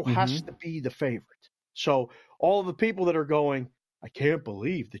Francisco has to be the favorite. So all of the people that are going, I can't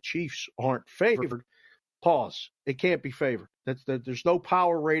believe the Chiefs aren't favored, pause. It can't be favored. There's no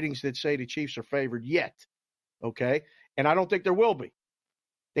power ratings that say the Chiefs are favored yet, okay? And I don't think there will be.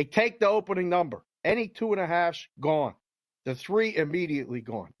 They take the opening number. Any 2.5s, gone. The 3 immediately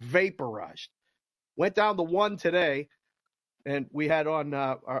gone, vaporized. Went down to 1 today, and we had on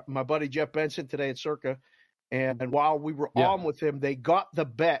my buddy Jeff Benson today at Circa, and while we were on with him, they got the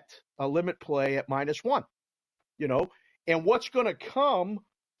bet, a limit play at -1, And what's going to come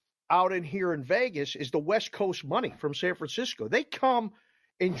out in here in Vegas is the West Coast money from San Francisco. They come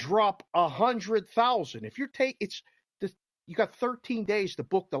and drop 100,000. If you got 13 days to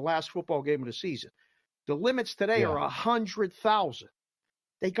book the last football game of the season. The limits today are 100,000.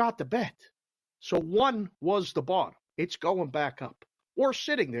 They got the bet. So 1 was the bottom. It's going back up or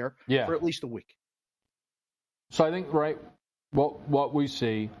sitting there for at least a week. So I think, right, what we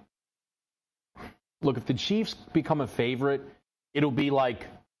see, look, if the Chiefs become a favorite, it'll be like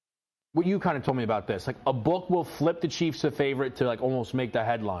what you kind of told me about this. Like a book will flip the Chiefs a favorite to like almost make the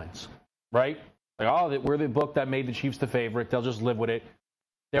headlines, right? Like, we're the book that made the Chiefs the favorite. They'll just live with it.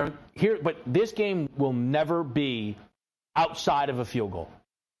 They're here, but this game will never be outside of a field goal,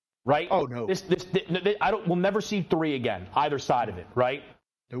 right? Oh no, we'll never see 3 again, either side of it, right?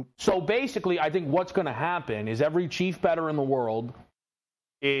 Nope. So basically, I think what's going to happen is every Chief bettor in the world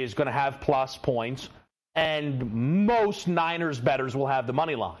is going to have plus points, and most Niners bettors will have the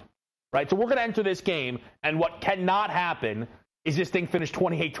money line, right? So we're going to enter this game, and what cannot happen is this thing finish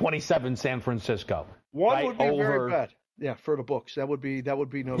 28-27 San Francisco. One would be very bad. Yeah, for the books. That would be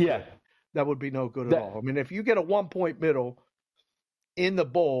no good. That would be no good at all. I mean, if you get a 1-point middle in the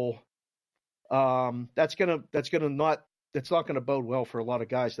bowl, that's not gonna bode well for a lot of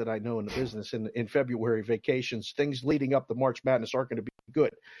guys that I know in the business in February vacations. Things leading up to March Madness aren't going to be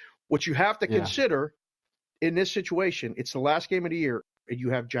good. What you have to consider in this situation, it's the last game of the year, and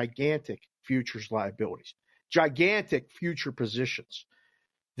you have gigantic futures liabilities, gigantic future positions.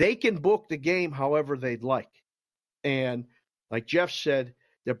 They can book the game however they'd like. And like Jeff said,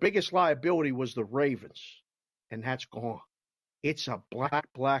 their biggest liability was the Ravens, and that's gone. It's a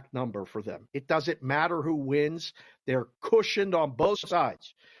black number for them. It doesn't matter who wins. They're cushioned on both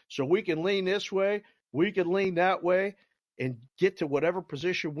sides. So we can lean this way, we can lean that way, and get to whatever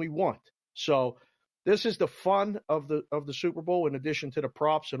position we want. So this is the fun of the Super Bowl, in addition to the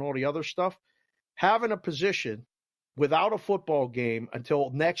props and all the other stuff. Having a position without a football game until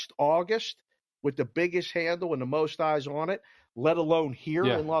next August with the biggest handle and the most eyes on it, let alone here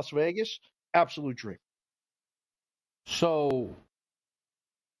in Las Vegas, absolute dream. So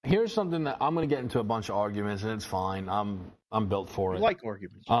here's something that I'm going to get into a bunch of arguments, and it's fine. I'm built for it. I like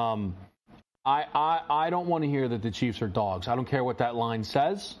arguments. I don't want to hear that the Chiefs are dogs. I don't care what that line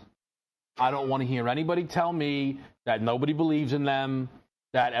says. I don't want to hear anybody tell me that nobody believes in them,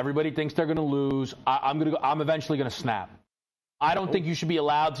 that everybody thinks they're going to lose. I'm eventually going to snap. I don't think you should be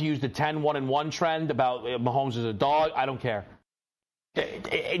allowed to use the 10-1-1 trend about Mahomes is a dog. I don't care.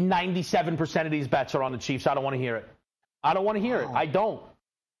 97% of these bets are on the Chiefs. I don't want to hear it. I don't want to hear it. I don't.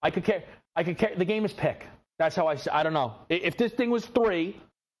 I could care. The game is pick. That's how I don't know. If this thing was 3,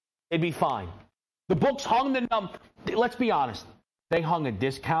 it'd be fine. The books hung the number. Let's be honest. They hung a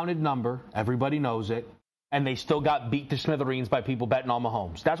discounted number. Everybody knows it. And they still got beat to smithereens by people betting on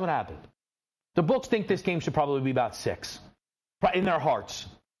Mahomes. That's what happened. The books think this game should probably be about 6. In their hearts.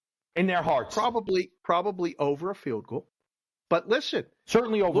 In their hearts. Probably over a field goal. But listen.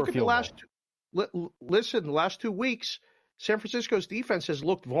 Certainly over a field goal. Listen, the last 2 weeks, San Francisco's defense has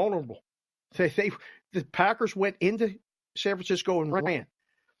looked vulnerable. The Packers went into San Francisco and ran.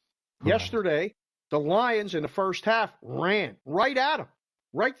 Yesterday, the Lions in the first half ran right at them,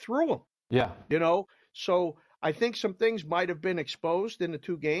 right through them. Yeah. So I think some things might have been exposed in the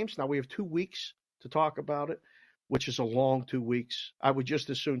two games. Now we have 2 weeks to talk about it, which is a long 2 weeks. I would just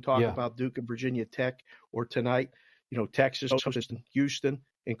as soon talk about Duke and Virginia Tech or tonight, Texas, Houston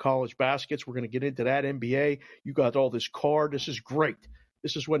in college baskets. We're going to get into that. NBA, you got all this card. This is great.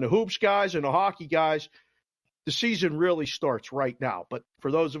 This is when the hoops guys and the hockey guys, the season really starts right now. But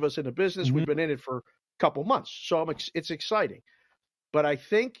for those of us in the business, we've been in it for a couple months. So it's exciting. But I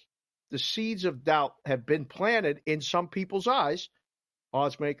think the seeds of doubt have been planted in some people's eyes,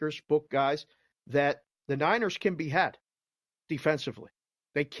 odds makers, book guys, that the Niners can be had defensively.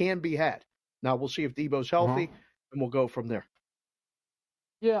 They can be had. Now we'll see if Debo's healthy, and we'll go from there.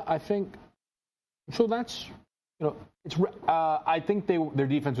 Yeah, I think so. That's it's. I think their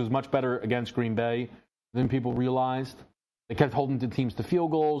defense was much better against Green Bay than people realized. They kept holding the teams to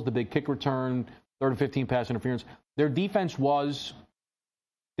field goals, the big kick return, 3rd and 15 pass interference. Their defense was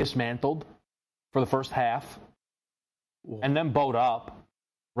dismantled for the first half, and then bowed up,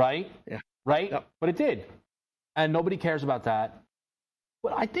 right? Yeah. Right? Yep. But it did. And nobody cares about that.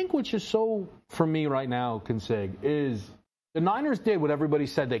 But I think what's just so, for me right now, Consig, is the Niners did what everybody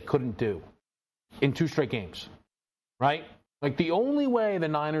said they couldn't do in 2 straight games, right? Like, the only way the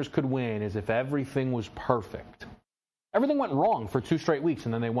Niners could win is if everything was perfect. Everything went wrong for 2 straight weeks,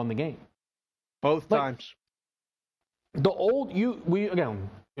 and then they won the game. Both times. We've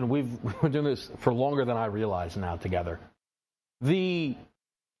been doing this for longer than I realize now together. The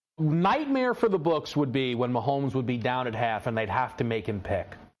nightmare for the books would be when Mahomes would be down at half and they'd have to make him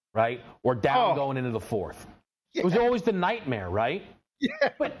pick, right? Or down going into the 4th. Yeah. It was always the nightmare, right? Yeah.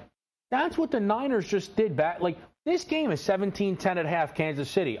 But that's what the Niners just did back. Like, this game is 17-10 at half, Kansas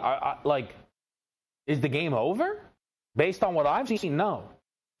City. Is the game over? Based on what I've seen, no.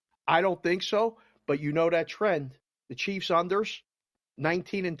 I don't think so, but that trend. The Chiefs unders,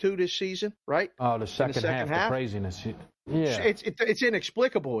 19-2 this season, right? Oh, the second half, the craziness. Yeah. It's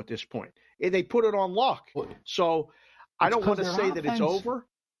inexplicable at this point. They put it on lock. So I don't want to say that it's over,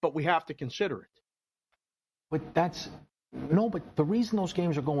 but we have to consider it. But but the reason those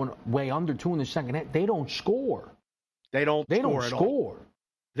games are going way under 2 in the second half, they don't score. They don't score.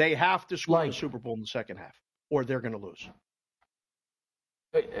 They have to score in the Super Bowl in the second half, or they're going to lose.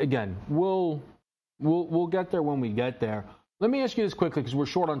 Again, we'll get there when we get there. Let me ask you this quickly, because we're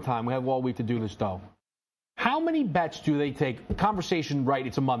short on time. We have all week to do this, though. How many bets do they take? Conversation, right,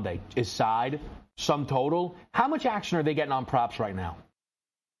 it's a Monday. Is side, sum total. How much action are they getting on props right now?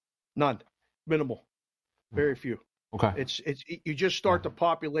 None. Minimal. Very few. Okay. It's you just start to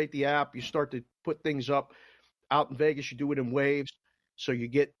populate the app. You start to put things up. Out in Vegas, you do it in waves. So you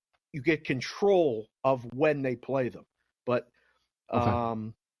get control of when they play them. But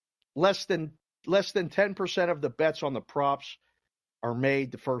less than 10% of the bets on the props are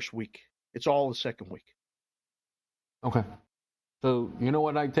made the first week. It's all the second week. Okay. So you know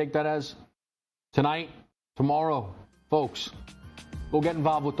what I take that as? Tonight, tomorrow, folks, go get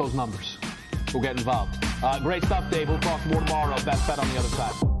involved with those numbers. Go get involved. Great stuff, Dave. We'll talk more tomorrow. Best bet on the other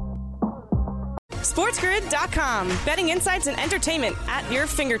side. SportsGrid.com. Betting insights and entertainment at your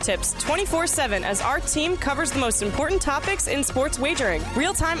fingertips 24/7 as our team covers the most important topics in sports wagering.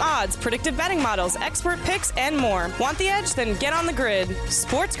 Real-time odds, predictive betting models, expert picks, and more. Want the edge? Then get on the grid.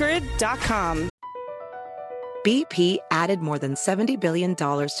 SportsGrid.com. BP added more than $70 billion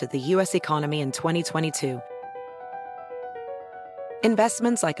to the U.S. economy in 2022.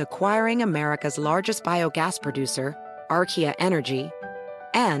 Investments like acquiring America's largest biogas producer, Archaea Energy,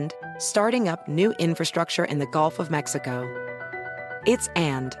 and starting up new infrastructure in the Gulf of Mexico. It's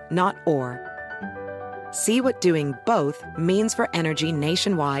and, not or. See what doing both means for energy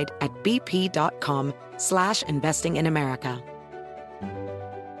nationwide at bp.com/investing in America.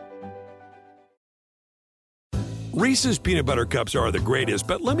 Reese's peanut butter cups are the greatest,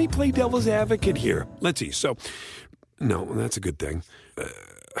 but let me play devil's advocate here. Let's see. So, no, that's a good thing.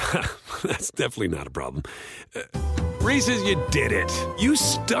 That's definitely not a problem. Reese's, you did it. You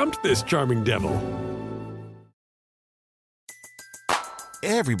stumped this charming devil.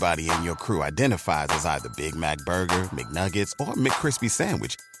 Everybody in your crew identifies as either Big Mac Burger, McNuggets, or McCrispy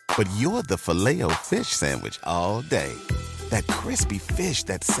Sandwich. But you're the Filet-O-Fish Sandwich all day. That crispy fish,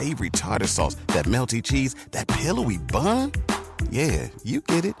 that savory tartar sauce, that melty cheese, that pillowy bun. Yeah, you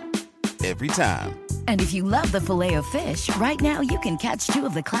get it. Every time. And if you love the Filet-O-Fish, right now you can catch 2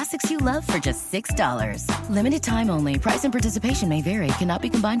 of the classics you love for just $6. Limited time only. Price and participation may vary. Cannot be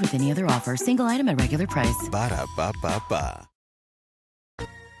combined with any other offer. Single item at regular price. Ba-da-ba-ba-ba.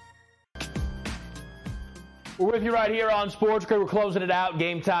 We're with you right here on Sports Grid. We're closing it out.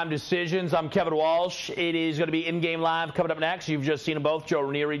 Game time decisions. I'm Kevin Walsh. It is going to be in-game live coming up next. You've just seen them both. Joe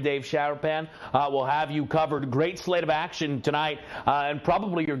Ranieri, Dave Sharapan. We'll have you covered. Great slate of action tonight. And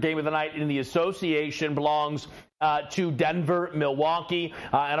probably your game of the night in the association belongs to Denver, Milwaukee.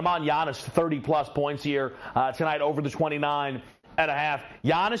 And I'm on Giannis, 30-plus points here tonight over the 29.5.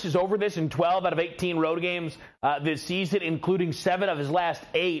 Giannis is over this in 12 out of 18 road games this season, including 7 of his last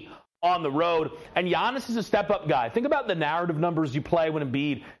 8 on the road. And Giannis is a step-up guy. Think about the narrative numbers you play when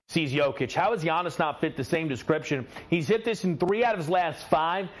Embiid sees Jokic. How has Giannis not fit the same description? He's hit this in 3 out of his last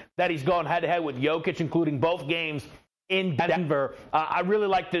 5 that he's gone head-to-head with Jokic, including both games in Denver. I really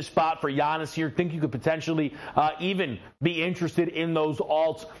like this spot for Giannis here. Think you could potentially even be interested in those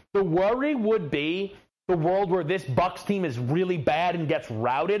alts. The worry would be the world where this Bucks team is really bad and gets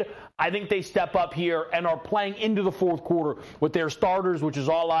routed. I think they step up here and are playing into the fourth quarter with their starters, which is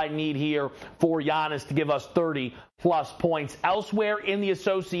all I need here for Giannis to give us 30-plus points. Elsewhere in the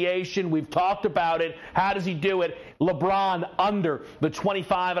association, we've talked about it. How does he do it? LeBron under the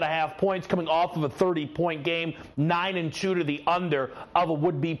 25.5 points coming off of a 30-point game, 9-2 to the under of a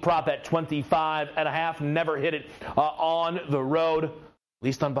would-be prop at 25.5. Never hit it on the road.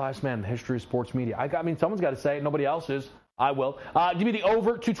 Least unbiased man in the history of sports media. I mean, someone's got to say it. Nobody else is. I will. Give me the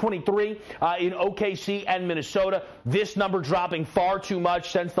over 223 in OKC and Minnesota. This number dropping far too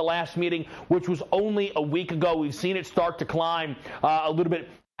much since the last meeting, which was only a week ago. We've seen it start to climb a little bit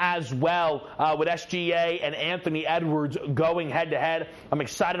as well with SGA and Anthony Edwards going head-to-head. I'm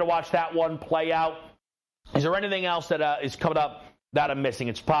excited to watch that one play out. Is there anything else that is coming up that I'm missing?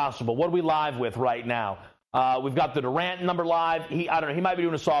 It's possible. What are we live with right now? We've got the Durant number live. I don't know. He might be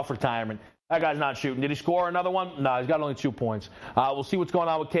doing a soft retirement. That guy's not shooting. Did he score another one? No, he's got only 2 points. We'll see what's going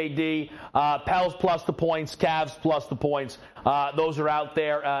on with KD. Pels plus the points. Cavs plus the points. Those are out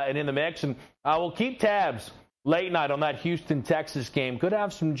there and in the mix. And we'll keep tabs late night on that Houston-Texas game. Could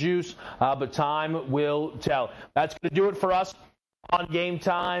have some juice, but time will tell. That's going to do it for us on Game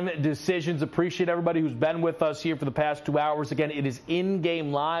Time Decisions. Appreciate everybody who's been with us here for the past 2 hours. Again, it is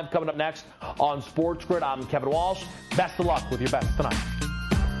in-game live coming up next on Sports Grid. I'm Kevin Walsh. Best of luck with your bets tonight.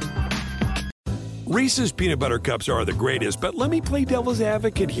 Reese's Peanut Butter Cups are the greatest, but let me play devil's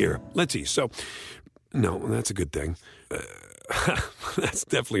advocate here. Let's see. So, no, that's a good thing. That's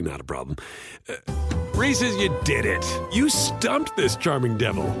definitely not a problem. Reese's, you did it. You stumped this charming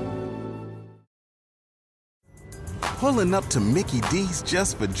devil. Pulling up to Mickey D's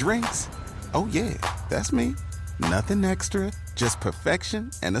just for drinks? Oh, yeah, that's me. Nothing extra, just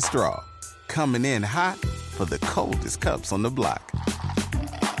perfection and a straw. Coming in hot for the coldest cups on the block.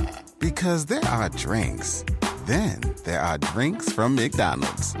 Because there are drinks. Then there are drinks from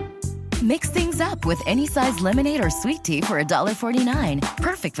McDonald's. Mix things up with any size lemonade or sweet tea for $1.49.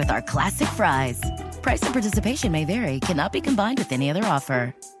 Perfect with our classic fries. Price and participation may vary. Cannot be combined with any other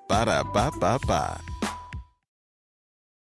offer. Ba-da-ba-ba-ba.